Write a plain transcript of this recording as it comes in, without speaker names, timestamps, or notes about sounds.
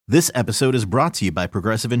This episode is brought to you by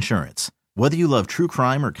Progressive Insurance. Whether you love true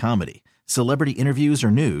crime or comedy, celebrity interviews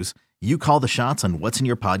or news, you call the shots on what's in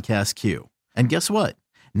your podcast queue. And guess what?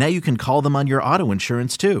 Now you can call them on your auto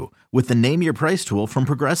insurance too with the Name Your Price tool from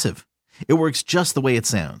Progressive. It works just the way it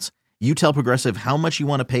sounds. You tell Progressive how much you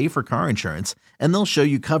want to pay for car insurance, and they'll show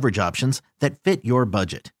you coverage options that fit your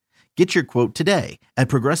budget. Get your quote today at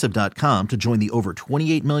Progressive.com to join the over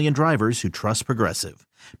 28 million drivers who trust Progressive.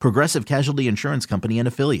 Progressive Casualty Insurance Company and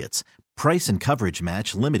Affiliates. Price and coverage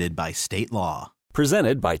match limited by state law.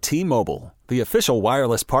 Presented by T-Mobile, the official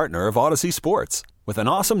wireless partner of Odyssey Sports. With an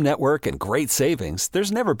awesome network and great savings,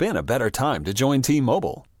 there's never been a better time to join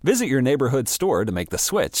T-Mobile. Visit your neighborhood store to make the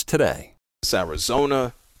switch today.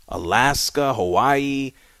 Arizona, Alaska,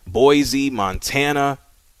 Hawaii, Boise, Montana.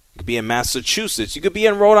 You could be in Massachusetts. You could be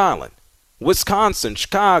in Rhode Island, Wisconsin,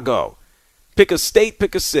 Chicago. Pick a state,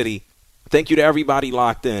 pick a city. Thank you to everybody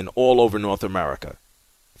locked in all over North America.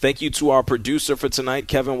 Thank you to our producer for tonight,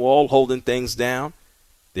 Kevin Wall, holding things down.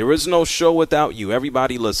 There is no show without you,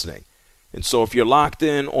 everybody listening. And so if you're locked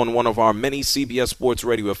in on one of our many CBS Sports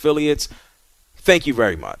Radio affiliates, thank you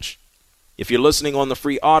very much. If you're listening on the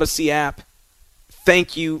free Odyssey app,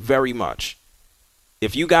 thank you very much.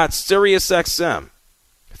 If you got SiriusXM,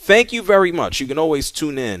 thank you very much. You can always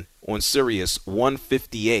tune in on Sirius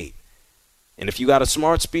 158. And if you got a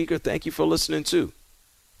smart speaker, thank you for listening too.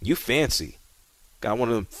 You fancy. Got one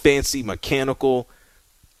of them fancy mechanical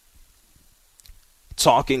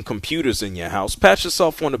talking computers in your house. Pat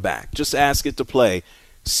yourself on the back. Just ask it to play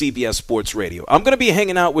CBS Sports Radio. I'm going to be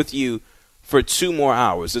hanging out with you for 2 more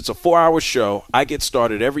hours. It's a 4-hour show. I get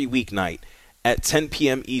started every weeknight at 10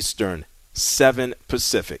 p.m. Eastern, 7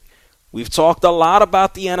 Pacific. We've talked a lot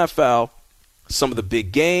about the NFL, some of the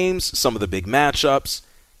big games, some of the big matchups,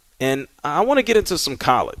 and I want to get into some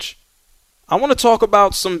college. I want to talk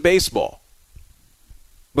about some baseball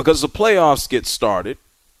because the playoffs get started.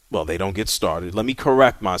 Well, they don't get started. Let me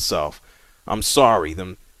correct myself. I'm sorry.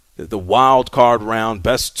 The wild card round,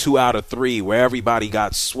 best 2 out of 3, where everybody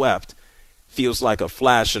got swept, feels like a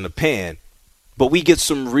flash in the pan. But we get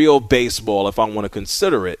some real baseball, if I want to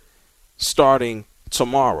consider it, starting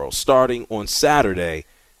tomorrow, starting on Saturday,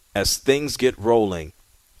 as things get rolling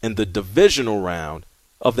in the divisional round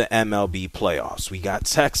of the MLB playoffs. We got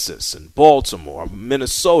Texas and Baltimore,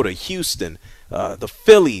 Minnesota, Houston, the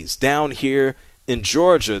Phillies down here in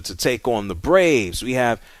Georgia to take on the Braves. We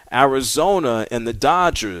have Arizona and the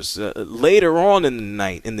Dodgers later on in the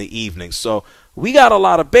night, in the evening. So we got a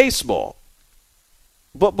lot of baseball.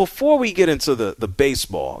 But before we get into the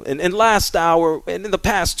baseball, in last hour and in the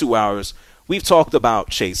past 2 hours, we've talked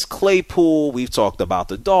about Chase Claypool. We've talked about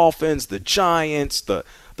the Dolphins, the Giants, the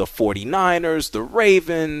 49ers, the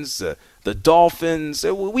Ravens, the Dolphins.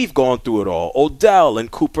 We've gone through it all. Odell and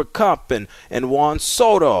Cooper Kupp and Juan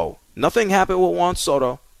Soto. Nothing happened with Juan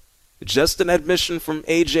Soto. Just an admission from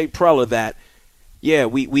A.J. Preller that, yeah,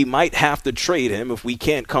 we might have to trade him if we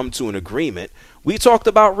can't come to an agreement. We talked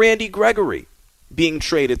about Randy Gregory being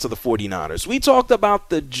traded to the 49ers. We talked about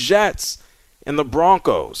the Jets and the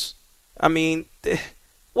Broncos. I mean,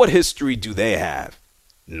 what history do they have?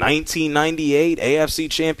 1998 AFC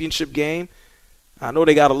Championship game. I know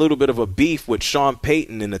they got a little bit of a beef with Sean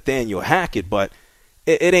Payton and Nathaniel Hackett, but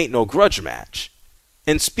it ain't no grudge match.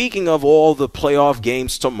 And speaking of all the playoff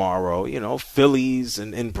games tomorrow, Phillies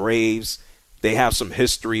and Braves, they have some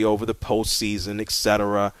history over the postseason,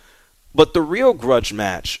 etc. But the real grudge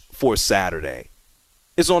match for Saturday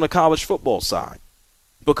is on the college football side,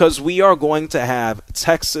 because we are going to have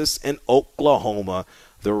Texas and Oklahoma,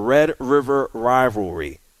 the Red River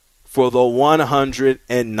rivalry, for the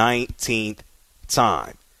 119th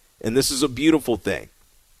time. And this is a beautiful thing.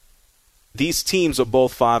 These teams are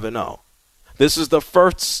both 5-0. This is the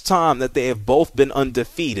first time that they have both been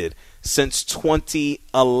undefeated since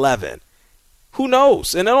 2011. Who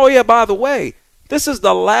knows? And oh yeah, by the way, this is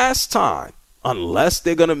the last time, unless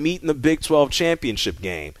they're going to meet in the Big 12 championship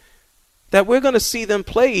game, that we're going to see them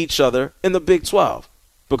play each other in the Big 12.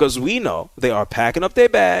 Because we know they are packing up their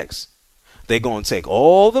bags, they're going to take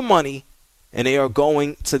all the money, and they are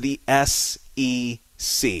going to the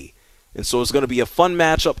SEC. And so it's going to be a fun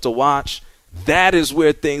matchup to watch. That is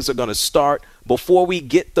where things are going to start. Before we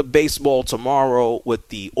get the baseball tomorrow with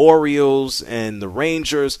the Orioles and the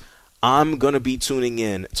Rangers, I'm going to be tuning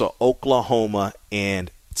in to Oklahoma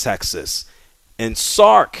and Texas. And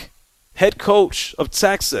Sark, head coach of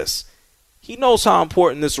Texas, he knows how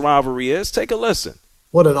important this rivalry is. Take a listen.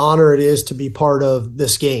 What an honor it is to be part of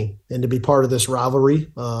this game and to be part of this rivalry.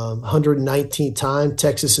 119th time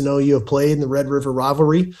Texas and OU have played in the Red River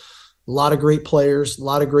rivalry. A lot of great players, a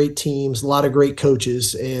lot of great teams, a lot of great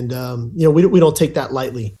coaches. And, we don't take that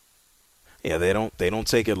lightly. Yeah, they don't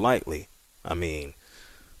take it lightly. I mean,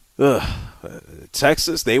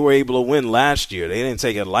 Texas, they were able to win last year. They didn't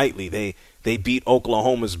take it lightly. They beat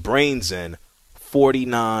Oklahoma's brains in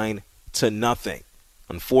 49-0.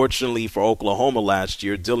 Unfortunately for Oklahoma last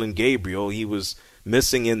year, Dillon Gabriel, he was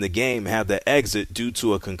missing in the game, had to exit due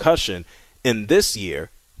to a concussion. And this year,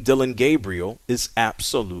 Dillon Gabriel is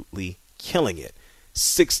absolutely killing it.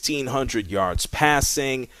 1,600 yards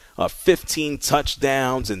passing, 15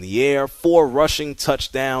 touchdowns in the air, 4 rushing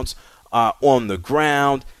touchdowns on the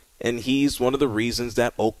ground. And he's one of the reasons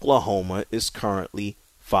that Oklahoma is currently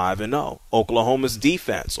 5-0. Oklahoma's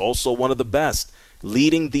defense, also one of the best,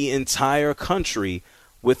 leading the entire country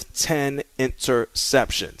with 10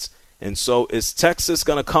 interceptions. And so is Texas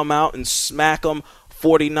going to come out and smack them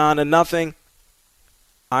 49-0?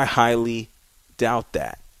 I highly doubt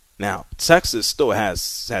that. Now, Texas still has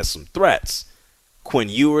some threats. Quinn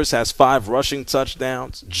Ewers has 5 rushing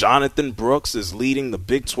touchdowns. Jonathan Brooks is leading the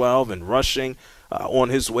Big 12 in rushing, on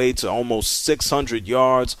his way to almost 600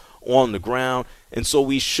 yards on the ground. And so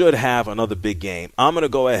we should have another big game. I'm going to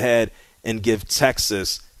go ahead and give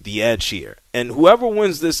Texas the edge here. And whoever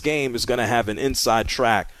wins this game is going to have an inside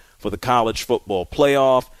track for the college football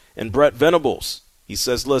playoff. And Brett Venables, he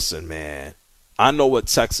says, listen, man, I know what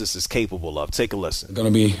Texas is capable of. Take a listen. It's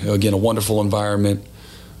going to be, again, a wonderful environment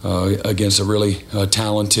against a really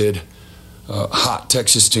talented, hot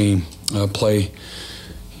Texas team. Play,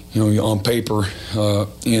 on paper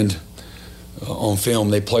and on film,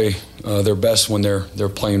 they play their best when they're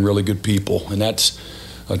playing really good people. And that's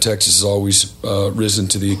Texas has always risen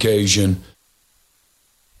to the occasion.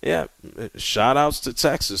 Yeah, shout outs to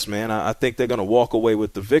Texas, man. I think they're going to walk away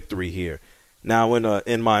with the victory here. Now,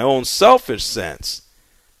 in my own selfish sense,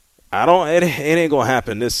 it ain't going to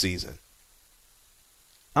happen this season.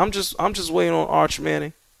 I'm just waiting on Arch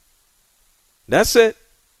Manning. That's it.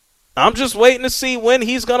 I'm just waiting to see when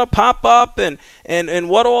he's going to pop up and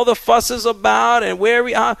what all the fuss is about and where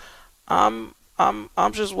I'm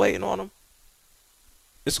just waiting on him.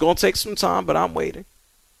 It's going to take some time, but I'm waiting.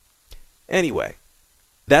 Anyway,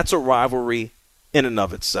 that's a rivalry in and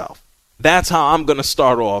of itself. That's how I'm going to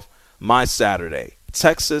start off my Saturday,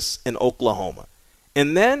 Texas and Oklahoma.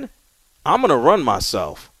 And then I'm going to run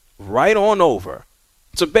myself right on over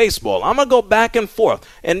to baseball. I'm going to go back and forth.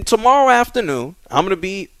 And tomorrow afternoon, I'm going to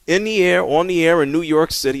be on the air in New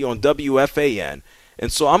York City on WFAN.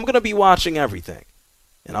 And so I'm going to be watching everything.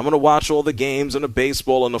 And I'm going to watch all the games and the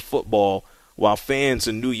baseball and the football while fans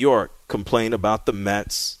in New York complain about the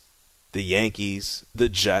Mets, the Yankees, the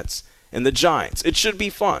Jets, and the Giants. It should be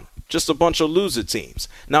fun. Just a bunch of loser teams.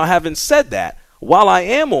 Now, having said that, while I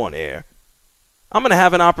am on air, I'm going to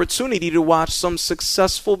have an opportunity to watch some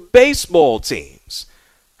successful baseball teams.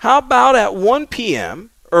 How about at 1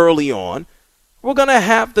 p.m. early on, we're going to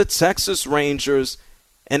have the Texas Rangers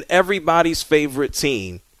and everybody's favorite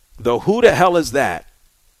team, though who the hell is that?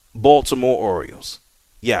 Baltimore Orioles.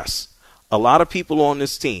 Yes, a lot of people on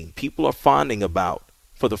this team, people are finding about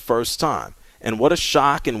for the first time. And what a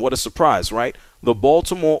shock and what a surprise, right? The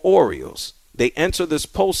Baltimore Orioles, they enter this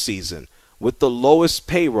postseason with the lowest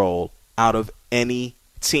payroll out of any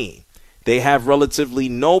team. They have relatively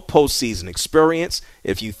no postseason experience.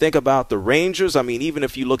 If you think about the Rangers, I mean, even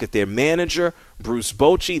if you look at their manager, Bruce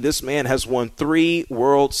Bochy, this man has won 3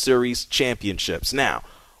 World Series championships. Now,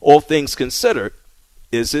 all things considered,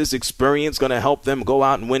 is his experience going to help them go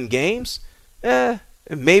out and win games?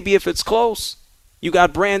 Maybe if it's close. You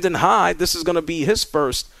got Brandon Hyde. This is going to be his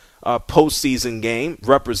first postseason game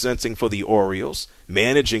representing for the Orioles,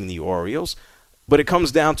 managing the Orioles. But it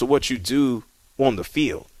comes down to what you do on the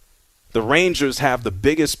field. The Rangers have the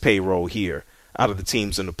biggest payroll here out of the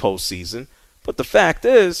teams in the postseason. But the fact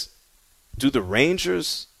is, do the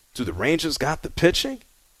Rangers got the pitching?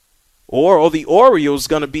 Or are the Orioles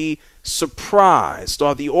going to be surprised?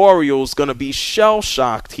 Are the Orioles going to be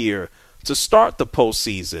shell-shocked here to start the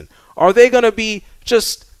postseason? Are they going to be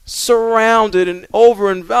just surrounded and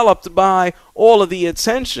over-enveloped by all of the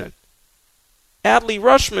attention? Adley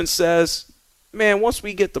Rutschman says, man, once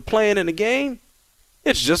we get to playing in the game,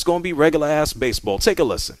 it's just going to be regular-ass baseball. Take a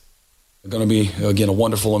listen. It's going to be, again, a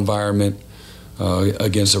wonderful environment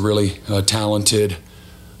against a really talented,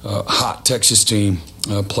 hot Texas team.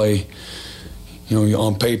 Play,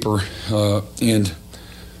 on paper and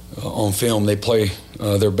on film, they play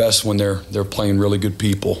their best when they're playing really good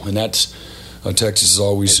people. And that's Texas has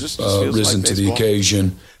always risen to the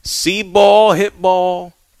occasion. See ball, hit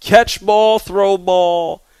ball, catch ball, throw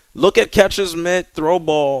ball. Look at catcher's mitt, throw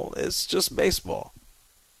ball. It's just baseball.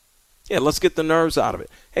 Yeah, let's get the nerves out of it.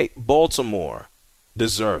 Hey, Baltimore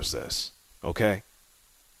deserves this, okay?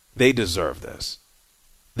 They deserve this.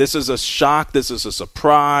 This is a shock. This is a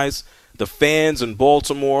surprise. The fans in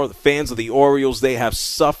Baltimore, the fans of the Orioles, they have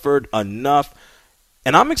suffered enough.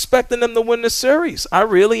 And I'm expecting them to win the series. I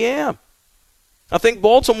really am. I think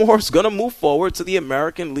Baltimore is going to move forward to the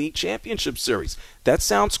American League Championship Series. That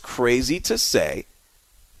sounds crazy to say,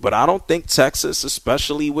 but I don't think Texas,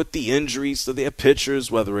 especially with the injuries to their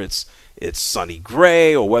pitchers, whether it's Sonny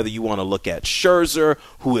Gray or whether you want to look at Scherzer,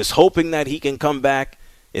 who is hoping that he can come back.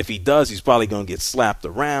 If he does, he's probably going to get slapped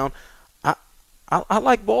around. I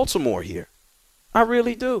like Baltimore here. I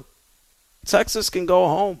really do. Texas can go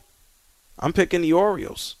home. I'm picking the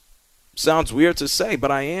Orioles. Sounds weird to say,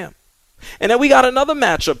 but I am. And then we got another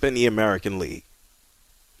matchup in the American League.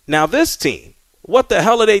 Now this team, what the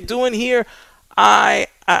hell are they doing here? I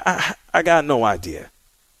got no idea.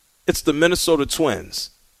 It's the Minnesota Twins.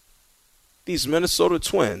 These Minnesota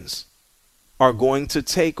Twins are going to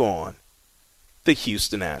take on the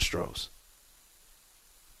Houston Astros.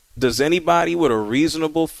 Does anybody with a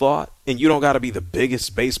reasonable thought, and you don't got to be the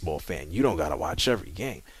biggest baseball fan, you don't got to watch every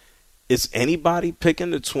game, is anybody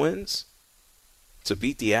picking the Twins to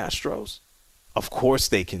beat the Astros? Of course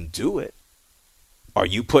they can do it. Are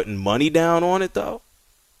you putting money down on it, though?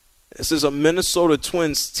 This is a Minnesota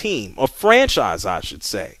Twins team, a franchise, I should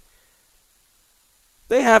say.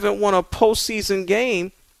 They haven't won a postseason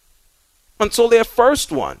game until their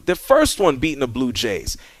first one beating the Blue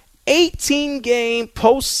Jays. 18-game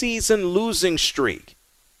postseason losing streak.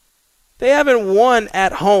 They haven't won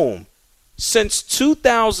at home since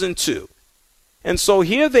 2002. And so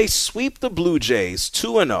here they sweep the Blue Jays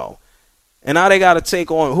 2-0. And now they got to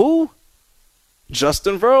take on who?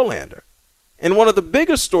 Justin Verlander. And one of the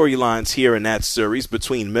biggest storylines here in that series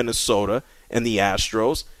between Minnesota and the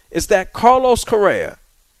Astros is that Carlos Correa,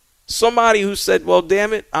 somebody who said, well,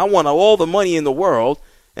 damn it, I want all the money in the world,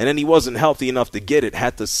 and then he wasn't healthy enough to get it,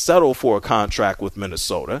 had to settle for a contract with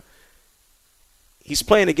Minnesota. He's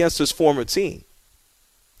playing against his former team,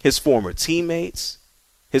 his former teammates,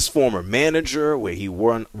 his former manager, where he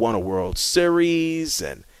won a World Series,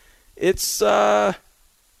 and it's kind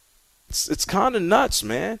of nuts,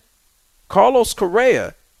 man. Carlos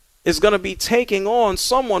Correa is going to be taking on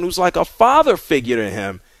someone who's like a father figure to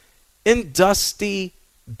him in Dusty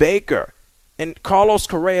Baker. And Carlos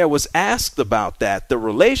Correa was asked about that, the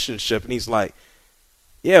relationship, and he's like,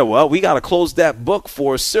 yeah, well, we got to close that book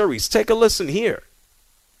for a series. Take a listen here.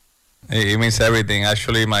 It means everything.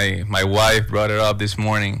 Actually, my wife brought it up this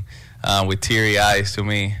morning with teary eyes to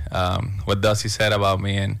me, what Dusty said about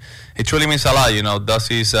me. And it truly means a lot. You know,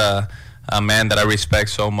 Dusty's a man that I respect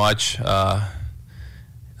so much.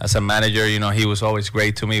 As a manager, you know, he was always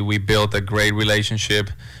great to me. We built a great relationship.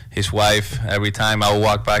 His wife, every time I would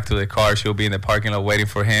walk back to the car, she'll be in the parking lot waiting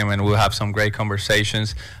for him, and we'll have some great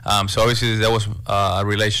conversations. So obviously there was a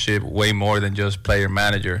relationship way more than just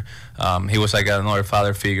player-manager. He was like another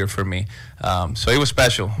father figure for me. So it was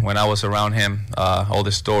special when I was around him, all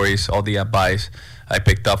the stories, all the advice I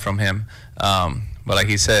picked up from him. But like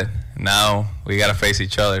he said, now we got to face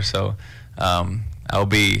each other. So I'll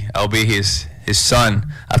be his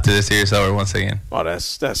son after the series over once again. Oh,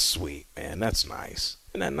 that's sweet, man. That's nice.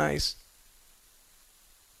 Isn't that nice?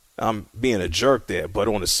 I'm being a jerk there, but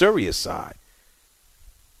on the serious side,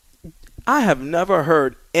 I have never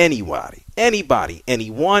heard anybody,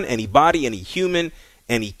 anyone, anybody, any human,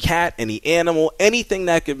 any cat, any animal, anything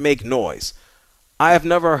that could make noise. I have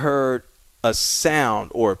never heard a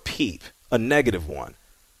sound or a peep, a negative one,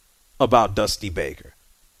 about Dusty Baker.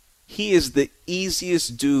 He is the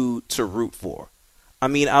easiest dude to root for. I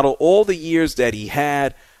mean, out of all the years that he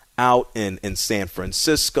had out in San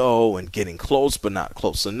Francisco and getting close but not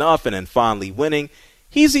close enough and then finally winning,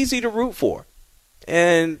 he's easy to root for.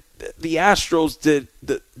 And the Astros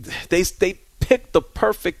they picked the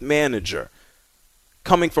perfect manager,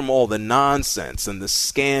 coming from all the nonsense and the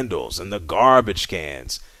scandals and the garbage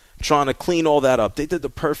cans, trying to clean all that up. They did the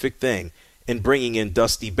perfect thing in bringing in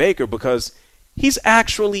Dusty Baker because he's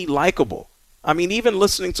actually likable. I mean, even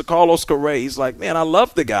listening to Carlos Correa, he's like, man, I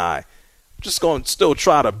love the guy. I'm just going to still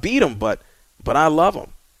try to beat him, but I love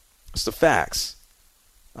him. It's the facts.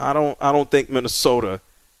 I don't think Minnesota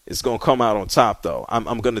is going to come out on top, though.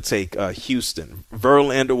 I'm going to take Houston.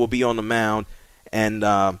 Verlander will be on the mound, and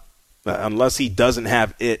unless he doesn't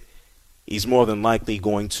have it, he's more than likely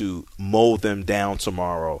going to mow them down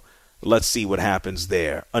tomorrow. Let's see what happens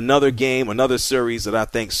there. Another game, another series that I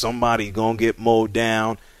think somebody's going to get mowed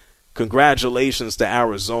down. Congratulations to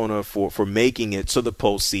Arizona for making it to the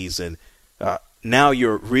postseason. Now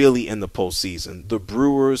you're really in the postseason. The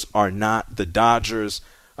Brewers are not the Dodgers.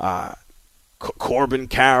 Corbin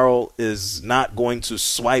Carroll is not going to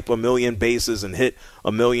swipe 1 million bases and hit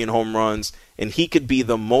 1 million home runs. and he could be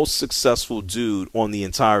the most successful dude on the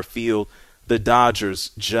entire field. The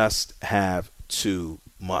Dodgers just have too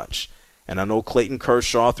much. And I know Clayton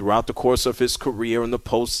Kershaw, throughout the course of his career in the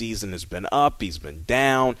postseason, has been up, he's been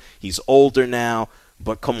down, he's older now.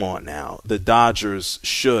 But come on now, the Dodgers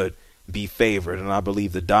should be favored, and I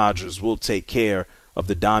believe the Dodgers will take care of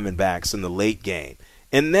the Diamondbacks in the late game.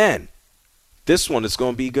 And then, this one is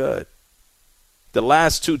going to be good. The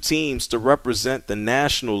last two teams to represent the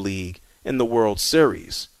National League in the World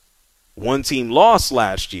Series. One team lost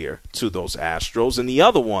last year to those Astros, and the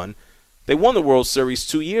other one, they won the World Series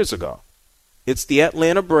 2 years ago. It's the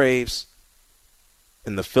Atlanta Braves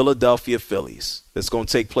and the Philadelphia Phillies. That's going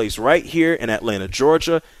to take place right here in Atlanta,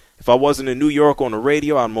 Georgia. If I wasn't in New York on the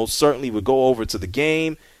radio, I most certainly would go over to the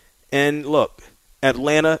game. And look,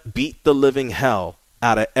 Atlanta beat the living hell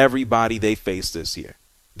out of everybody they faced this year.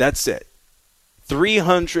 That's it.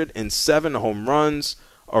 307 home runs,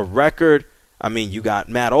 a record. I mean, you got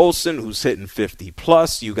Matt Olson, who's hitting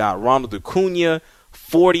 50+. You got Ronald Acuna,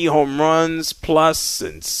 40 home runs plus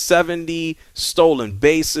and 70 stolen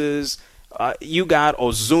bases. You got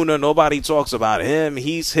Ozuna. Nobody talks about him.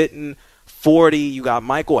 He's hitting 40. You got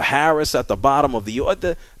Michael Harris at the bottom of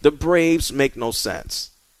the Braves make no sense.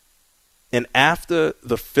 And after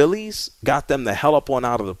the Phillies got them the hell up on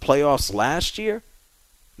out of the playoffs last year,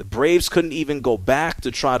 the Braves couldn't even go back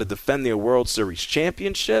to try to defend their World Series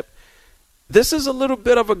championship. This is a little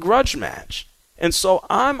bit of a grudge match. And so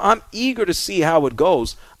I'm eager to see how it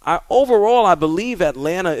goes. Overall, I believe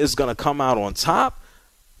Atlanta is going to come out on top,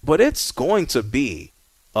 but it's going to be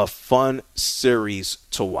a fun series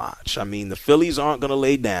to watch. I mean, the Phillies aren't going to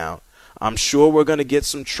lay down. I'm sure we're going to get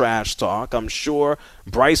some trash talk. I'm sure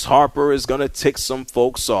Bryce Harper is going to tick some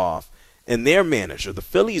folks off. And their manager, the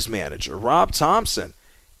Phillies manager, Rob Thompson,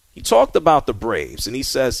 he talked about the Braves, and he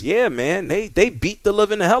says, yeah, man, they beat the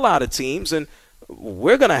living hell out of teams, and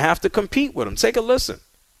we're going to have to compete with them. Take a listen.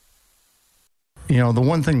 You know, the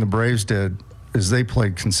one thing the Braves did is they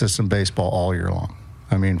played consistent baseball all year long.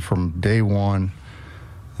 I mean, from day one,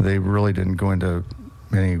 they really didn't go into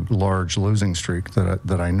any large losing streak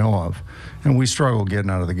that I know of. And we struggled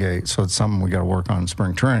getting out of the gate, so it's something we got to work on in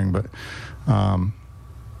spring training. But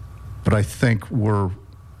I think we're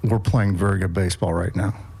playing very good baseball right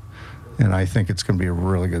now. And I think it's going to be a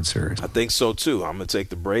really good series. I think so, too. I'm going to take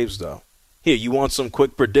the Braves, though. Here, you want some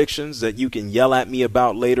quick predictions that you can yell at me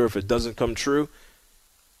about later if it doesn't come true?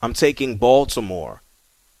 I'm taking Baltimore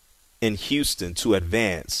and Houston to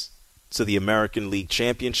advance to the American League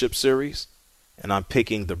Championship Series. And I'm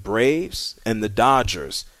picking the Braves and the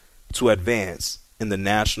Dodgers to advance in the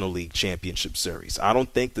National League Championship Series. I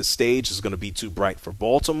don't think the stage is going to be too bright for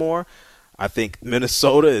Baltimore. I think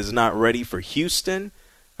Minnesota is not ready for Houston.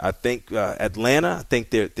 I think Atlanta, I think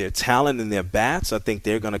their talent and their bats, I think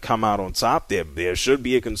they're going to come out on top. There should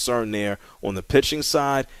be a concern there on the pitching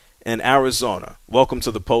side. And Arizona, welcome to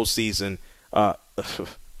the postseason.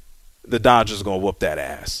 The Dodgers are going to whoop that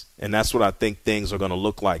ass. And that's what I think things are going to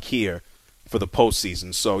look like here for the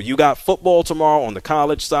postseason. So you got football tomorrow on the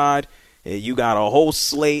college side. You got a whole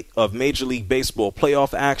slate of Major League Baseball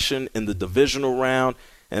playoff action in the divisional round.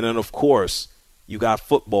 And then, of course, you got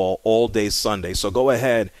football all day Sunday. So go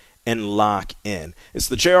ahead and lock in. It's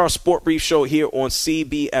the JR Sport Brief Show here on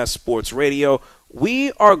CBS Sports Radio.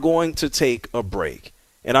 We are going to take a break.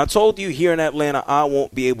 And I told you here in Atlanta I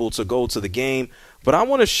won't be able to go to the game, but I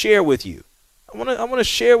want to share with you. I want to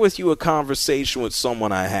share with you a conversation with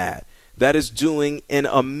someone I had that is doing an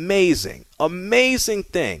amazing, amazing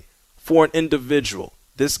thing for an individual.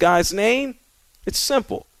 This guy's name, it's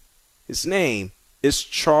simple. His name is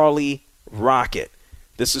Charlie Rocket.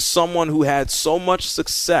 This is someone who had so much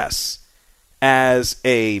success as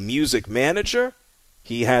a music manager.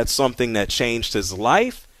 He had something that changed his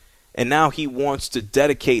life, and now he wants to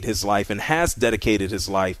dedicate his life and has dedicated his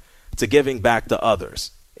life to giving back to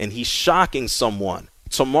others. And he's shocking someone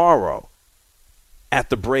tomorrow at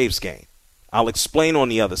the Braves game. I'll explain on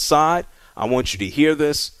the other side. I want you to hear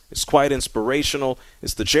this. It's quite inspirational.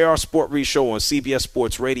 It's the JR Sport Brief Show on CBS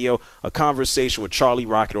Sports Radio, a conversation with Charlie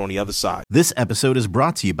Rocket on the other side. This episode is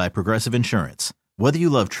brought to you by Progressive Insurance. Whether you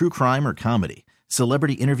love true crime or comedy,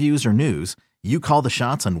 celebrity interviews or news, you call the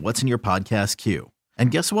shots on what's in your podcast queue.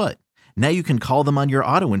 And guess what? Now you can call them on your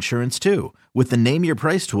auto insurance too with the Name Your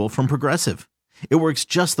Price tool from Progressive. It works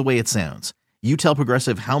just the way it sounds. You tell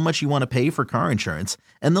Progressive how much you want to pay for car insurance,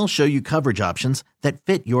 and they'll show you coverage options that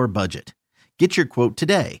fit your budget. Get your quote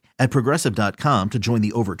today at Progressive.com to join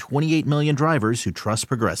the over 28 million drivers who trust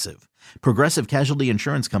Progressive. Progressive Casualty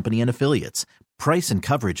Insurance Company and Affiliates. Price and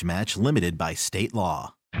coverage match limited by state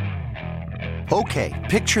law. Okay,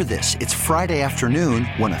 picture this. It's Friday afternoon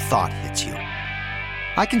when a thought hits you.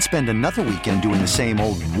 I can spend another weekend doing the same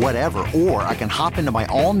old whatever, or I can hop into my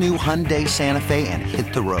all-new Hyundai Santa Fe and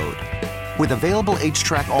hit the road. With available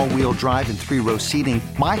H-Track all-wheel drive and 3-row seating,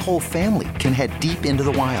 my whole family can head deep into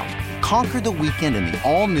the wild. Conquer the weekend in the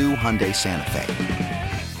all-new Hyundai Santa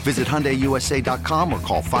Fe. Visit HyundaiUSA.com or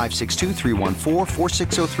call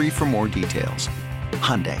 562-314-4603 for more details.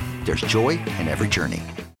 Hyundai, there's joy in every journey.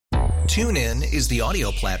 TuneIn is the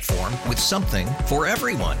audio platform with something for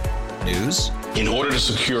everyone. News. In order to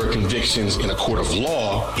secure convictions in a court of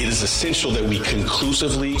law, it is essential that we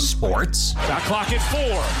conclusively. Sports. Got clock at 4.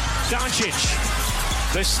 Doncic.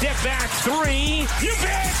 The step back 3. You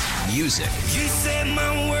bet. Music. You set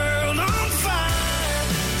my world on fire.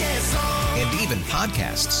 Yes, and even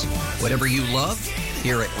podcasts. Whatever you love,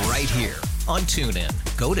 hear it right here on TuneIn.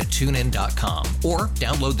 Go to TuneIn.com or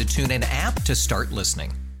download the TuneIn app to start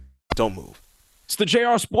listening. Don't move. It's the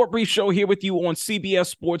JR Sport Brief Show here with you on CBS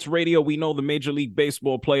Sports Radio. We know the Major League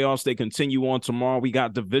Baseball playoffs, they continue on tomorrow. We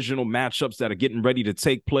got divisional matchups that are getting ready to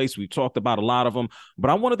take place. We've talked about a lot of them,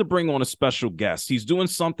 but I wanted to bring on a special guest. He's doing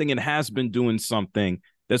something and has been doing something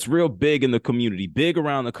that's real big in the community, big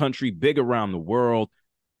around the country, big around the world,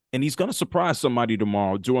 and he's going to surprise somebody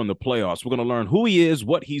tomorrow during the playoffs. We're going to learn who he is,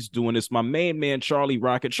 what he's doing. It's my main man, Charlie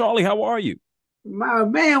Rocket. Charlie, how are you? My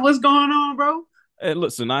man, what's going on, bro? Hey,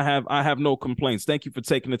 listen, I have no complaints. Thank you for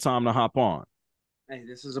taking the time to hop on. Hey,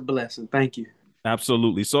 this is a blessing. Thank you.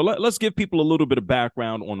 Absolutely. So let's give people a little bit of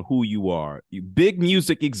background on who you are. You big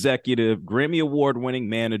music executive, Grammy Award-winning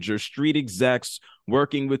manager, street execs,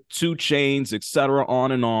 working with 2 Chainz, etc.,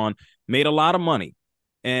 on and on. Made a lot of money.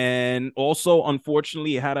 And also,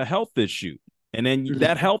 unfortunately, had a health issue. And then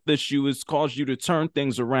that health issue has caused you to turn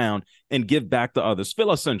things around and give back to others.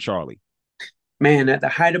 Fill us in, Charlie. Man, at the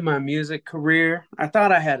height of my music career, I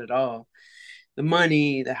thought I had it all. The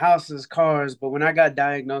money, the houses, cars. But when I got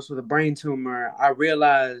diagnosed with a brain tumor, I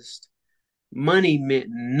realized money meant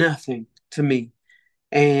nothing to me.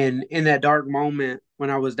 And in that dark moment when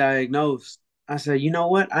I was diagnosed, I said, you know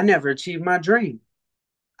what? I never achieved my dream.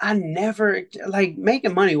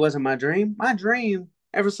 Making money wasn't my dream. My dream,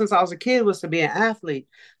 ever since I was a kid, was to be an athlete.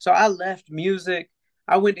 So I left music.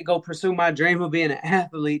 I went to go pursue my dream of being an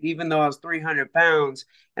athlete, even though I was 300 pounds.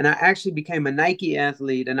 And I actually became a Nike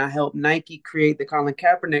athlete, and I helped Nike create the Colin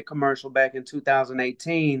Kaepernick commercial back in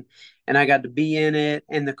 2018. And I got to be in it,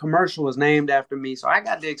 and the commercial was named after me. So I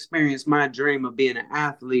got to experience my dream of being an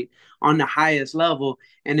athlete on the highest level.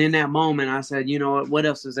 And in that moment, I said, you know what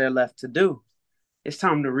else is there left to do? It's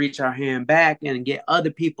time to reach our hand back and get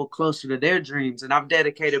other people closer to their dreams. And I've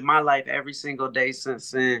dedicated my life every single day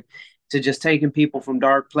since then to just taking people from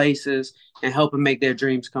dark places and helping make their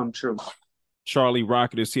dreams come true. Charlie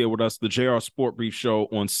Rocket is here with us, the JR Sport Brief Show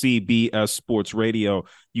on CBS Sports Radio.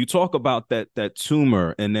 You talk about that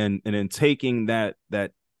tumor and then taking that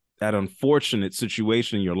unfortunate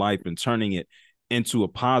situation in your life and turning it into a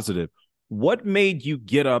positive. What made you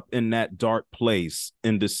get up in that dark place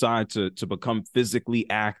and decide to become physically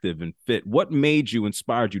active and fit? What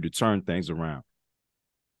inspired you to turn things around?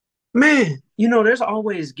 Man, there's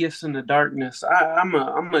always gifts in the darkness.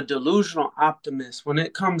 I'm a delusional optimist. When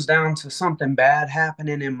it comes down to something bad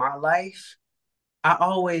happening in my life, I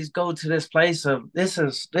always go to this place of this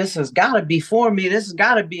has got to be for me. This has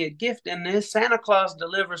got to be a gift in this. Santa Claus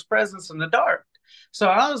delivers presents in the dark. So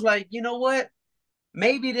I was like, you know what?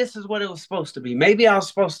 Maybe this is what it was supposed to be. Maybe I was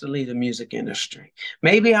supposed to leave the music industry.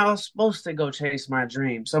 Maybe I was supposed to go chase my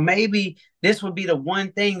dream. So maybe this would be the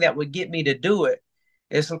one thing that would get me to do it.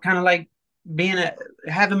 It's kind of like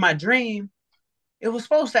having my dream. It was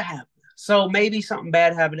supposed to happen. So maybe something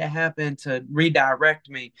bad happened to redirect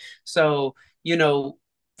me. So,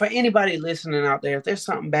 for anybody listening out there, if there's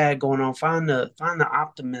something bad going on, find the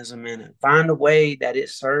optimism in it. Find a way that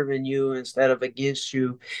it's serving you instead of against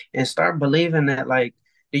you, and start believing that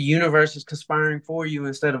the universe is conspiring for you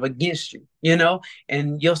instead of against you,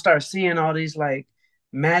 and you'll start seeing all these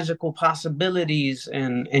magical possibilities,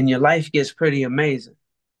 and your life gets pretty amazing.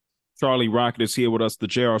 Charlie Rocket is here with us, the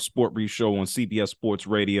JR Sport Brief Show on CBS Sports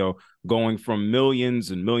Radio, going from millions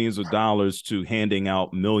and millions of dollars to handing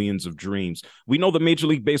out millions of dreams. We know the Major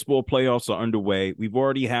League Baseball playoffs are underway. We've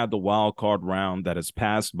already had the wild card round that has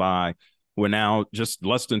passed by. We're now just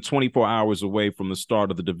less than 24 hours away from the start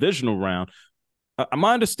of the divisional round.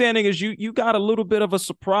 My understanding is you got a little bit of a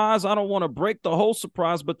surprise. I don't want to break the whole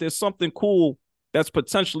surprise, but there's something cool that's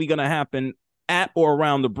potentially going to happen at or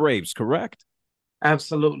around the Braves, correct?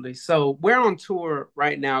 Absolutely. So we're on tour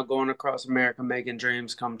right now, going across America, making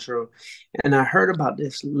dreams come true. And I heard about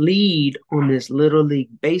this lead on this Little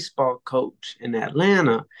League baseball coach in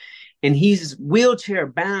Atlanta, and he's wheelchair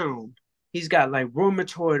bound, He's got like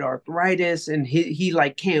rheumatoid arthritis and he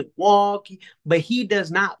like can't walk, but he does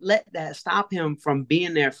not let that stop him from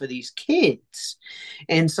being there for these kids.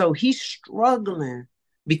 And so he's struggling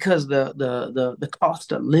because the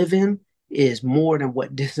cost of living is more than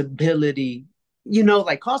what disability,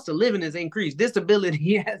 like cost of living has increased.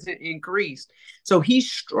 Disability hasn't increased. So he's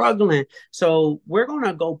struggling. So we're going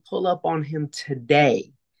to go pull up on him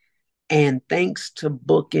today. And thanks to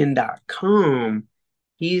booking.com,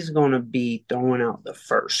 he's going to be throwing out the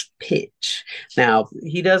first pitch. Now,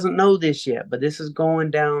 he doesn't know this yet, but this is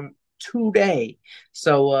going down today.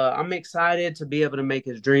 So I'm excited to be able to make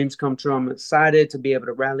his dreams come true. I'm excited to be able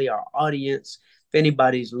to rally our audience. If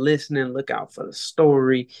anybody's listening, look out for the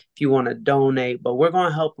story if you want to donate. But we're going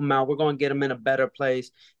to help him out. We're going to get him in a better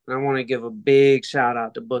place. And I want to give a big shout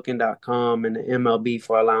out to booking.com and the MLB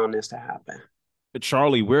for allowing this to happen.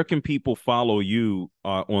 Charlie, where can people follow you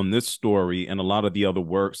on this story and a lot of the other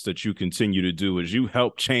works that you continue to do as you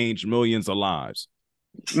help change millions of lives?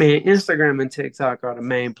 Man, Instagram and TikTok are the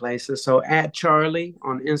main places. So at Charlie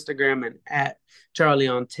on Instagram and at Charlie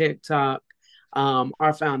on TikTok.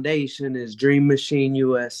 Our foundation is Dream Machine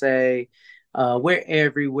USA. We're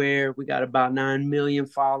everywhere. We got about 9 million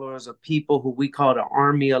followers of people who we call the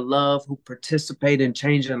Army of Love, who participate in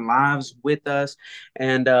changing lives with us.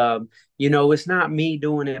 And, it's not me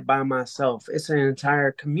doing it by myself. It's an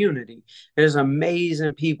entire community. There's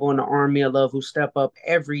amazing people in the Army of Love who step up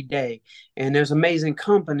every day. And there's amazing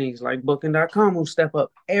companies like Booking.com who step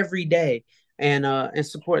up every day and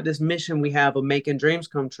support this mission we have of making dreams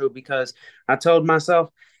come true. Because I told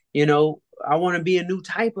myself, I want to be a new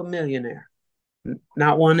type of millionaire.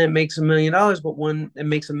 Not one that makes $1 million, but one that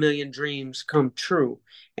makes 1 million dreams come true.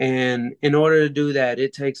 And in order to do that,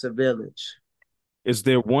 it takes a village. Is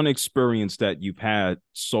there one experience that you've had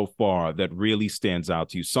so far that really stands out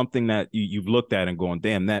to you? Something that you've looked at and going,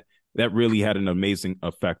 damn, that really had an amazing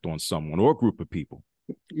effect on someone or a group of people?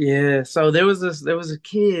 Yeah. So there was a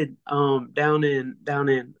kid down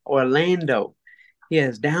in Orlando. He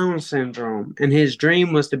has Down syndrome, and his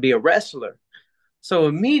dream was to be a wrestler. So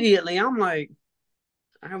immediately I'm like,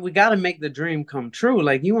 we got to make the dream come true.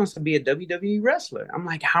 Like, he wants to be a WWE wrestler. I'm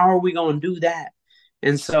like, how are we going to do that?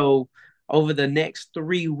 And so over the next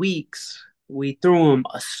 3 weeks, we threw him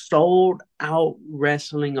a sold out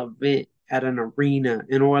wrestling event at an arena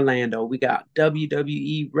in Orlando. We got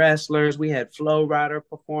WWE wrestlers. We had Flo Rida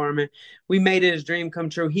performing. We made his dream come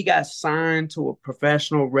true. He got signed to a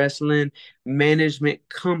professional wrestling management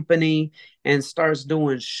company and starts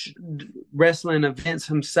doing wrestling events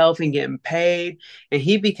himself and getting paid. And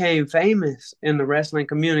he became famous in the wrestling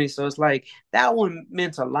community. So it's like, that one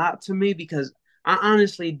meant a lot to me because I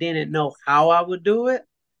honestly didn't know how I would do it,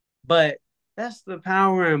 but that's the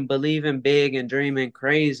power in believing big and dreaming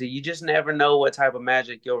crazy. You just never know what type of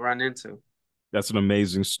magic you'll run into. That's an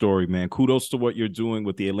amazing story, man. Kudos to what you're doing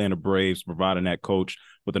with the Atlanta Braves, providing that coach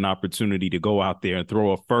with an opportunity to go out there and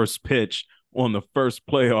throw a first pitch on the first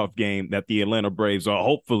playoff game that the Atlanta Braves are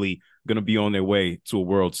hopefully going to be on their way to a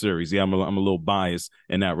World Series. Yeah, I'm a little biased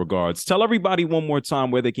in that regards. Tell everybody one more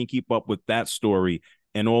time where they can keep up with that story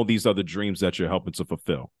and all these other dreams that you're helping to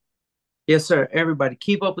fulfill. Yes, sir. Everybody,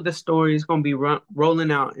 keep up with the story. It's going to be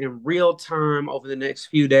rolling out in real time over the next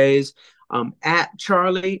few days. At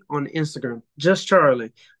Charlie on Instagram, just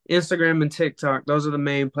Charlie. Instagram and TikTok, those are the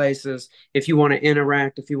main places. If you want to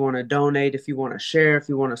interact, if you want to donate, if you want to share, if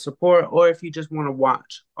you want to support, or if you just want to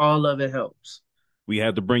watch, all of it helps. We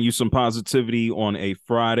had to bring you some positivity on a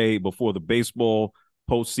Friday before the baseball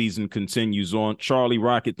postseason continues on. Charlie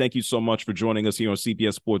Rocket, thank you so much for joining us here on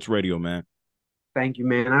CBS Sports Radio, man. Thank you,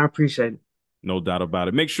 man. I appreciate it. No doubt about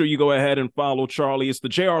it. Make sure you go ahead and follow Charlie. It's the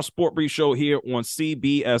JR Sport Brief Show here on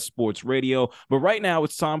CBS Sports Radio. But right now,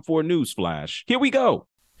 it's time for a news flash. Here we go.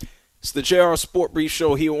 It's the JR Sport Brief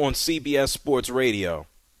Show here on CBS Sports Radio.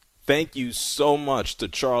 Thank you so much to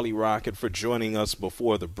Charlie Rocket for joining us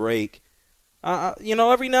before the break.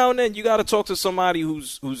 Every now and then you got to talk to somebody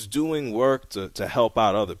who's doing work to help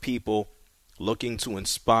out other people, looking to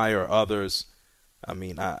inspire others. I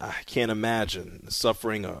mean, I can't imagine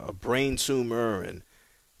suffering a brain tumor and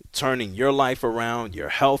turning your life around, your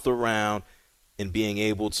health around, and being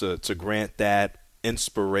able to grant that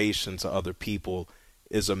inspiration to other people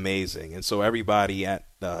is amazing. And so everybody at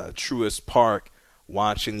Truist Park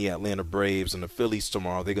watching the Atlanta Braves and the Phillies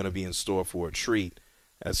tomorrow, they're going to be in store for a treat,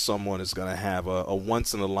 as someone is going to have a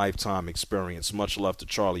once-in-a-lifetime experience. Much love to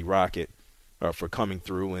Charlie Rocket for coming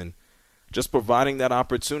through and just providing that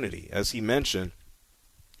opportunity. As he mentioned,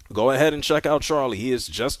 go ahead and check out Charlie. He is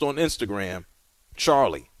just on Instagram,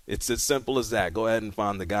 Charlie. It's as simple as that. Go ahead and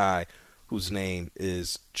find the guy whose name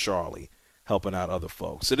is Charlie. helping out other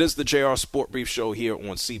folks. It is the JR Sport Brief Show here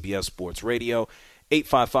on CBS Sports Radio.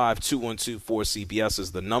 855-212-4CBS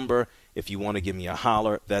is the number. If you want to give me a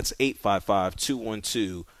holler, that's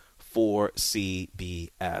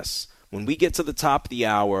 855-212-4CBS. When we get to the top of the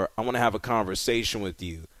hour, I want to have a conversation with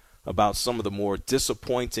you about some of the more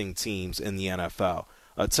disappointing teams in the NFL.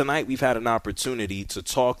 Tonight, we've had an opportunity to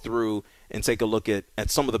talk through and take a look at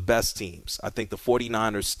some of the best teams. I think the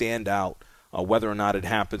 49ers stand out, whether or not it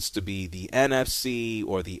happens to be the NFC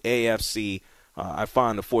or the AFC. I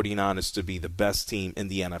find the 49ers to be the best team in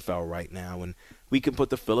the NFL right now, and we can put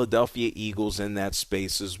the Philadelphia Eagles in that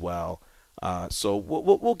space as well. So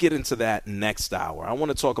we'll get into that next hour. I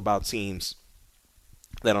want to talk about teams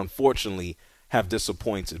that unfortunately have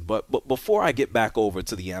disappointed. But before I get back over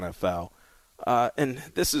to the NFL, and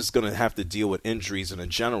this is going to have to deal with injuries in a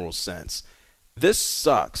general sense, this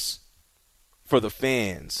sucks for the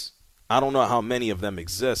fans. I don't know how many of them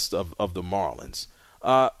exist of the Marlins.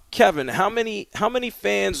 Kevin, how many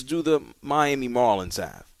fans do the Miami Marlins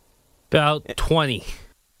have? About 20.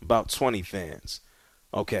 About 20 fans.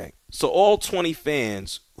 Okay. So all 20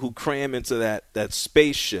 fans who cram into that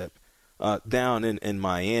spaceship down in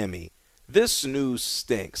Miami, this news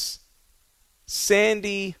stinks.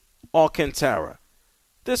 Sandy Alcantara.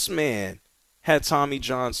 This man had Tommy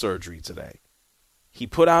John surgery today. He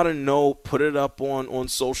put out a note, put it up on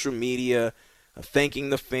social media, thanking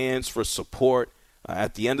the fans for support.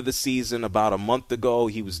 At the end of the season, about a month ago,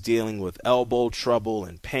 he was dealing with elbow trouble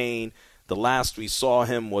and pain. The last we saw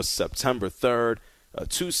him was September 3rd.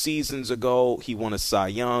 2 seasons ago, he won a Cy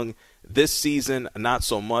Young. This season, not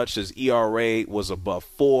so much. His ERA was above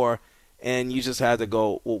 4. And you just had to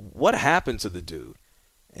go, well, what happened to the dude?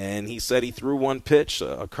 And he said he threw one pitch,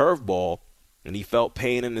 a curveball, and he felt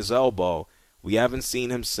pain in his elbow. We haven't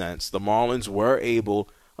seen him since. The Marlins were able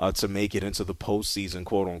to make it into the postseason,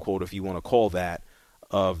 quote unquote, if you want to call that,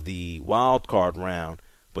 of the wild card round.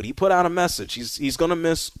 But he put out a message. He's going to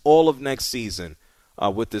miss all of next season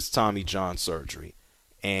with this Tommy John surgery.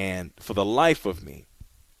 And for the life of me,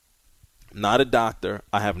 I'm not a doctor.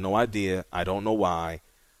 I have no idea. I don't know why.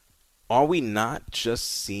 Are we not just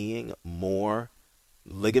seeing more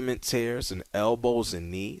ligament tears in elbows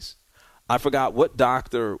and knees? I forgot what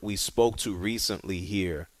doctor we spoke to recently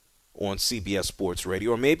here on CBS Sports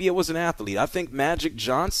Radio, or maybe it was an athlete. I think Magic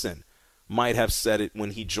Johnson might have said it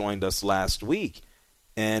when he joined us last week.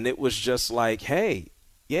 And it was just like, hey,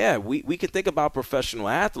 yeah, we can think about professional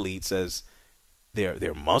athletes as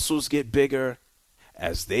their muscles get bigger,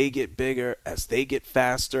 as they get bigger, as they get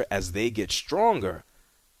faster, as they get stronger.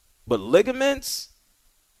 But ligaments,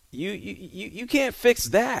 you can't fix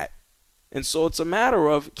that. And so it's a matter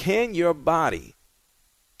of, can your body,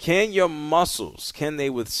 can your muscles, can they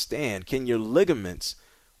withstand, can your ligaments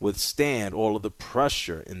withstand all of the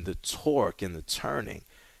pressure and the torque and the turning?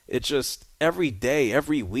 It just, every day,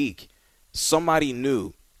 every week, somebody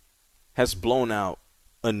new has blown out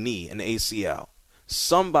a knee, an ACL.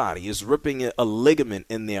 Somebody is ripping a ligament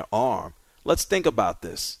in their arm. Let's think about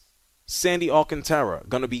this. Sandy Alcantara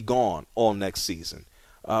going to be gone all next season.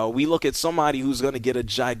 We look at somebody who's going to get a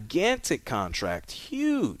gigantic contract,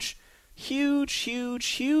 huge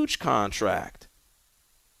contract.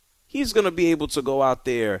 He's going to be able to go out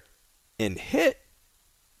there and hit,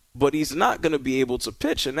 but he's not going to be able to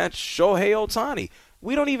pitch, and that's Shohei Ohtani.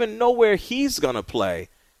 We don't even know where he's going to play,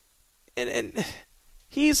 and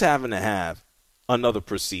he's having to have another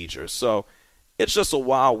procedure. So it's just a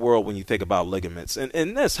wild world when you think about ligaments.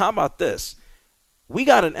 And this, how about this? We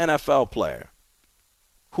got an NFL player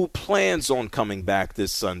who plans on coming back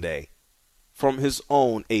this Sunday from his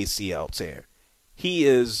own ACL tear. He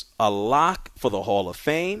is a lock for the Hall of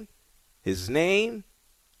Fame. His name,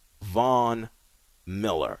 Von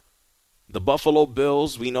Miller. The Buffalo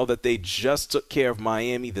Bills, we know that they just took care of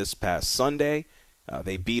Miami this past Sunday.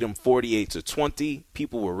 They beat them 48-20.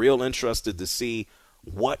 People were real interested to see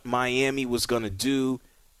what Miami was going to do.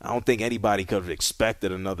 I don't think anybody could have expected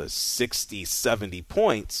another 60, 70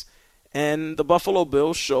 points. And the Buffalo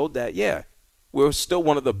Bills showed that, yeah, we're still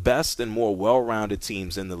one of the best and more well-rounded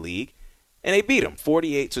teams in the league. And they beat them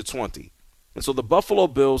 48-20. And so the Buffalo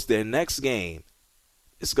Bills, their next game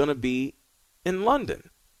is going to be in London.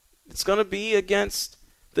 It's going to be against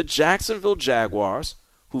the Jacksonville Jaguars,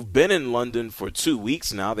 who've been in London for 2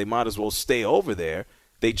 weeks now. They might as well stay over there.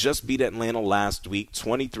 They just beat Atlanta last week,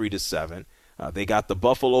 23-7. They got the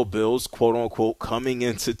Buffalo Bills, quote-unquote, coming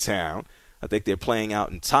into town. I think they're playing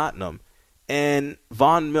out in Tottenham. And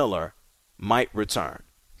Von Miller might return.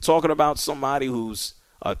 Talking about somebody who's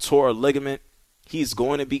tore a ligament, he's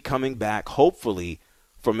going to be coming back, hopefully,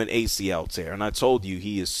 from an ACL tear. And I told you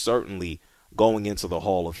he is certainly going into the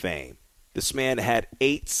Hall of Fame. This man had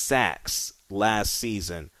 8 sacks last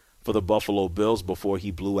season for the Buffalo Bills before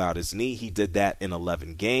he blew out his knee. He did that in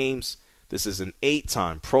 11 games. This is an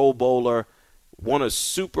 8-time Pro Bowler, won a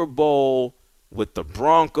Super Bowl with the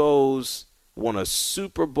Broncos, won a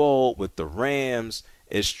Super Bowl with the Rams,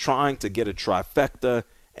 is trying to get a trifecta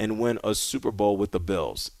and win a Super Bowl with the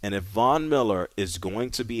Bills. And if Von Miller is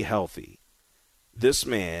going to be healthy, this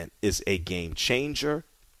man is a game changer.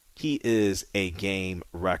 He is a game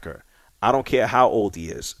wrecker. I don't care how old he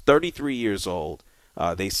is, 33 years old.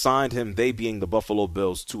 They signed him, they being the Buffalo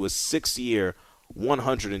Bills, to a 6-year,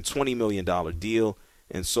 $120 million deal.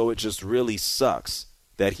 And so it just really sucks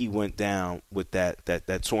that he went down with that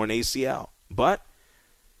torn ACL. But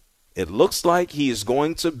it looks like he is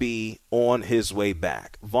going to be on his way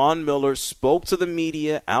back. Von Miller spoke to the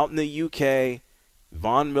media out in the UK.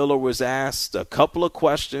 Von Miller was asked a couple of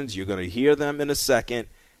questions. You're going to hear them in a second.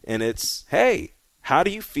 And it's, hey, how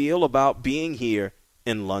do you feel about being here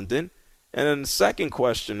in London? And then the second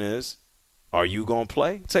question is, are you going to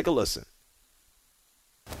play? Take a listen.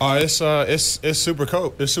 It's super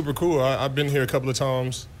cool. It's super cool. I've been here a couple of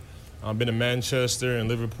times. I've been in Manchester and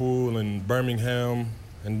Liverpool and Birmingham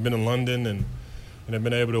and been in London and I've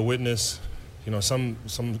been able to witness, some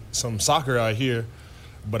soccer out here.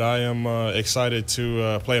 But I am excited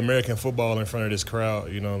to play American football in front of this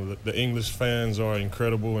crowd. The English fans are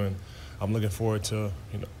incredible, and I'm looking forward to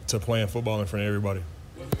playing football in front of everybody.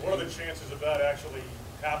 What are the chances of that actually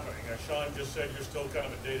happening? As Sean just said, you're still kind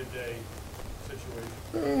of a day-to-day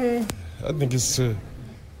situation. I think it's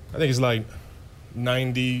like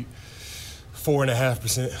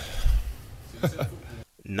 94.5%.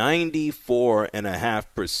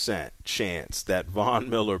 94.5% chance that Von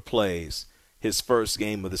Miller plays his first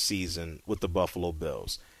game of the season with the Buffalo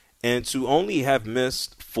Bills. And to only have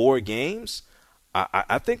missed 4 games,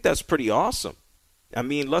 I think that's pretty awesome. I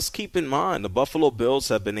mean, let's keep in mind the Buffalo Bills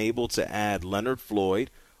have been able to add Leonard Floyd,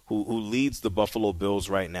 who leads the Buffalo Bills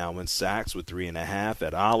right now in sacks with 3.5,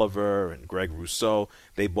 Ed Oliver and Greg Rousseau.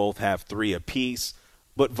 They both have 3 apiece.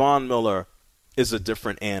 But Von Miller is a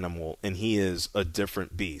different animal, and he is a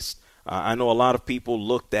different beast. I know a lot of people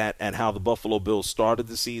looked at how the Buffalo Bills started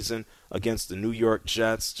the season against the New York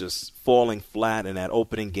Jets, just falling flat in that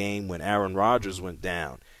opening game when Aaron Rodgers went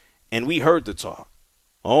down. And we heard the talk.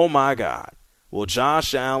 Oh, my God. Well,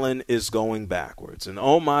 Josh Allen is going backwards. And,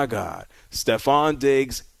 oh, my God, Stephon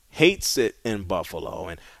Diggs hates it in Buffalo.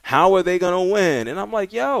 And how are they going to win? And I'm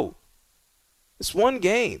like, yo, it's one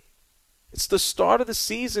game. It's the start of the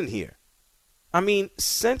season here. I mean,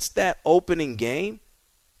 since that opening game,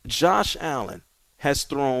 Josh Allen has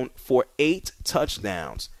thrown for 8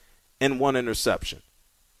 touchdowns and 1 interception.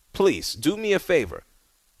 Please, do me a favor.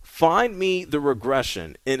 Find me the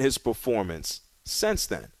regression in his performance since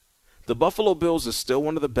then. The Buffalo Bills are still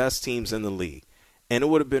one of the best teams in the league, and it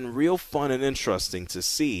would have been real fun and interesting to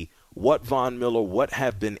see what Von Miller would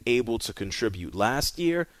have been able to contribute last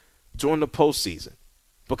year during the postseason,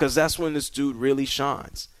 because that's when this dude really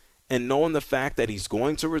shines. And knowing the fact that he's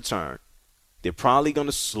going to return, they're probably going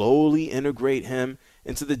to slowly integrate him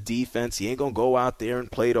into the defense. He ain't going to go out there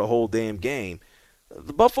and play the whole damn game.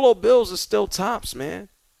 The Buffalo Bills are still tops, man.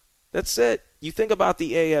 That's it. You think about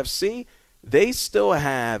the AFC, they still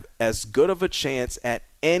have as good of a chance as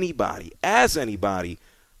anybody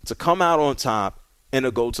to come out on top and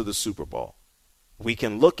to go to the Super Bowl. We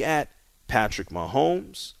can look at Patrick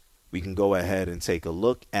Mahomes. We can go ahead and take a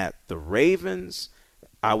look at the Ravens.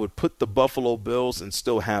 I would put the Buffalo Bills and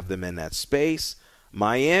still have them in that space.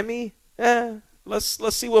 Miami,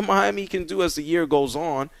 let's see what Miami can do as the year goes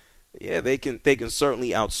on. Yeah, they can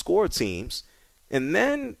certainly outscore teams. And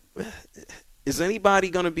then, is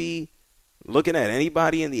anybody going to be looking at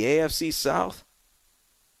anybody in the AFC South?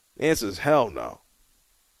 The answer is hell no.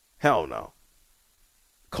 Hell no.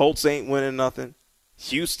 Colts ain't winning nothing.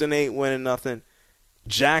 Houston ain't winning nothing.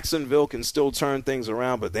 Jacksonville can still turn things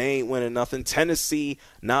around, but they ain't winning nothing. Tennessee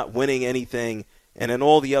not winning anything. And then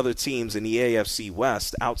all the other teams in the AFC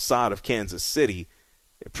West outside of Kansas City,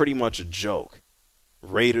 they're pretty much a joke.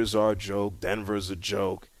 Raiders are a joke. Denver's a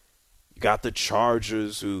joke. You got the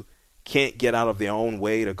Chargers who can't get out of their own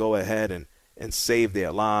way to go ahead and save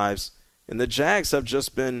their lives. And the Jags have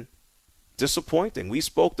just been disappointing. We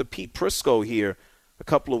spoke to Pete Prisco here a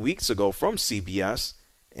couple of weeks ago from CBS,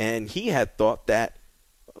 and he had thought that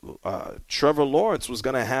Trevor Lawrence was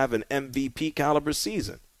going to have an MVP caliber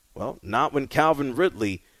season. Well, not when Calvin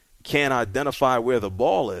Ridley can't identify where the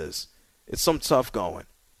ball is. It's some tough going.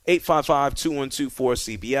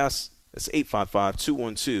 855-212-4CBS. That's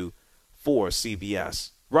 855-212-4CBS.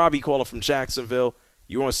 Robbie calling from Jacksonville.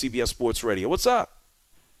 You're on CBS Sports Radio. What's up?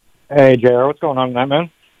 Hey, JR. What's going on tonight, man?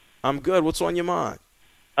 I'm good. What's on your mind?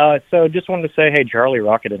 So just wanted to say, hey, Charlie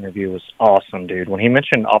Rocket interview was awesome, dude. When he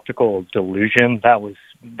mentioned optical delusion, that was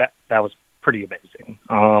pretty amazing.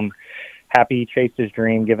 Happy he chased his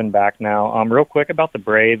dream, giving back now. Real quick about the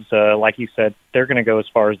Braves, like you said, they're going to go as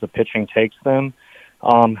far as the pitching takes them.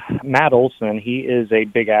 Matt Olson, he is a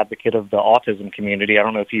big advocate of the autism community. I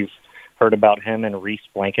don't know if you've heard about him and Reese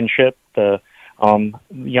Blankenship, the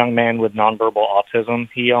young man with nonverbal autism.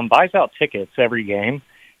 He buys out tickets every game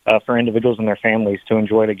for individuals and their families to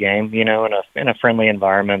enjoy the game, in a friendly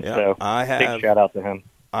environment. Yeah, so big shout out to him.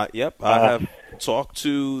 I have talked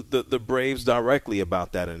to the Braves directly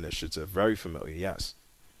about that initiative. Very familiar, yes.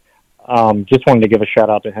 Just wanted to give a shout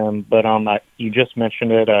out to him, but you just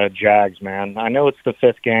mentioned it, Jags, man. I know it's the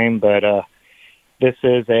 5th game, but this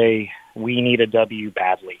is we need a W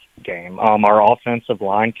badly game. Our offensive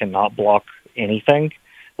line cannot block anything.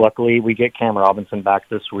 Luckily, we get Cam Robinson back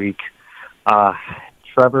this week.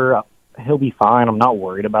 Trevor, he'll be fine. I'm not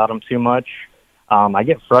worried about him too much. I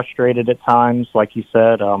get frustrated at times, like you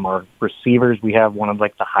said. Our receivers, we have one of the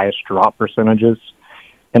highest drop percentages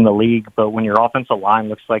in the league. But when your offensive line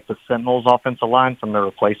looks like the Sentinels' offensive line from the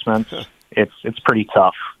replacements, it's pretty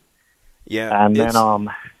tough. Yeah, and then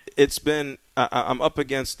it's been. I'm up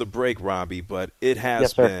against the break, Robbie, but it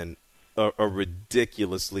has been a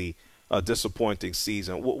ridiculously disappointing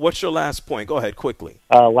season. What's your last point? Go ahead quickly.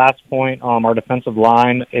 Last point. Our defensive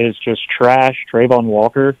line is just trash. Trayvon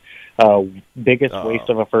Walker. Biggest waste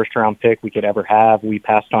of a first-round pick we could ever have. We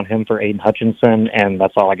passed on him for Aiden Hutchinson, and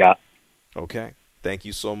that's all I got. Okay. Thank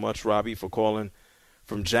you so much, Robbie, for calling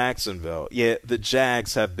from Jacksonville. Yeah, the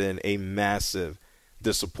Jags have been a massive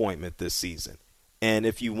disappointment this season. And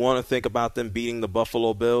if you want to think about them beating the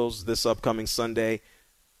Buffalo Bills this upcoming Sunday,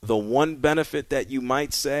 the one benefit that you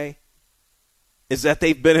might say is that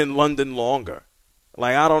they've been in London longer.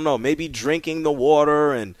 I don't know, maybe drinking the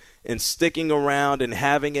water and sticking around and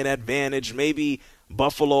having an advantage. Maybe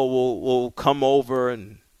Buffalo will come over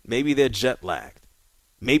and maybe they're jet lagged.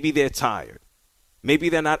 Maybe they're tired. Maybe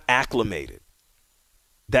they're not acclimated.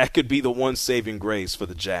 That could be the one saving grace for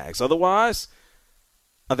the Jags. Otherwise,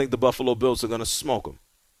 I think the Buffalo Bills are going to smoke them.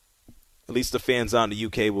 At least the fans out in the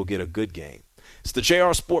UK will get a good game. It's the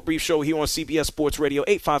JR Sport Brief Show here on CBS Sports Radio,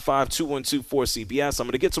 855-212-4CBS. I'm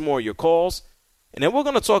going to get to more of your calls, and then we're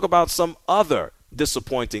going to talk about some other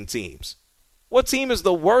disappointing teams. What team is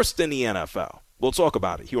the worst in the NFL? We'll talk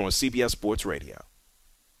about it here on CBS Sports Radio.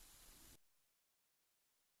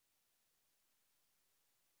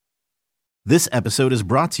 This episode is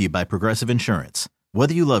brought to you by Progressive Insurance.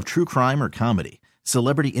 Whether you love true crime or comedy,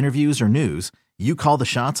 celebrity interviews or news, you call the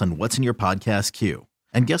shots on what's in your podcast queue.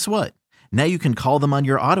 And guess what? Now you can call them on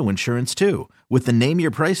your auto insurance too with the Name Your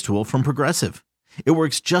Price tool from Progressive. It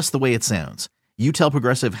works just the way it sounds. You tell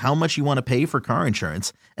Progressive how much you want to pay for car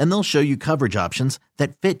insurance, and they'll show you coverage options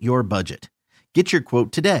that fit your budget. Get your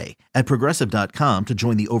quote today at Progressive.com to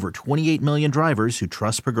join the over 28 million drivers who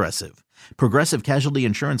trust Progressive. Progressive Casualty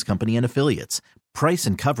Insurance Company and Affiliates. Price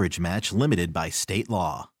and coverage match limited by state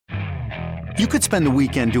law. You could spend the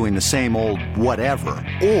weekend doing the same old whatever,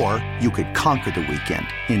 or you could conquer the weekend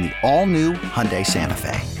in the all-new Hyundai Santa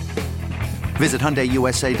Fe. Visit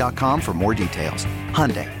HyundaiUSA.com for more details.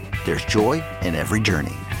 Hyundai, there's joy in every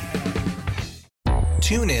journey.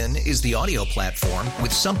 TuneIn is the audio platform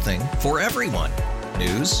with something for everyone.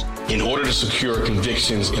 News. In order to secure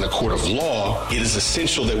convictions in a court of law, it is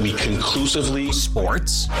essential that we conclusively.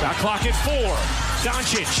 Sports. Shot clock at 4.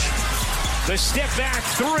 Doncic. The step back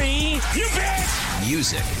 3. You bet.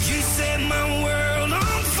 Music. You set my world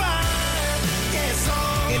on fire. Yes,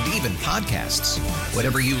 and even podcasts.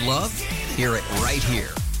 Whatever you love, hear it right here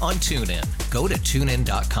on TuneIn. Go to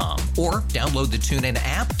TuneIn.com or download the TuneIn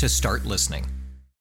app to start listening.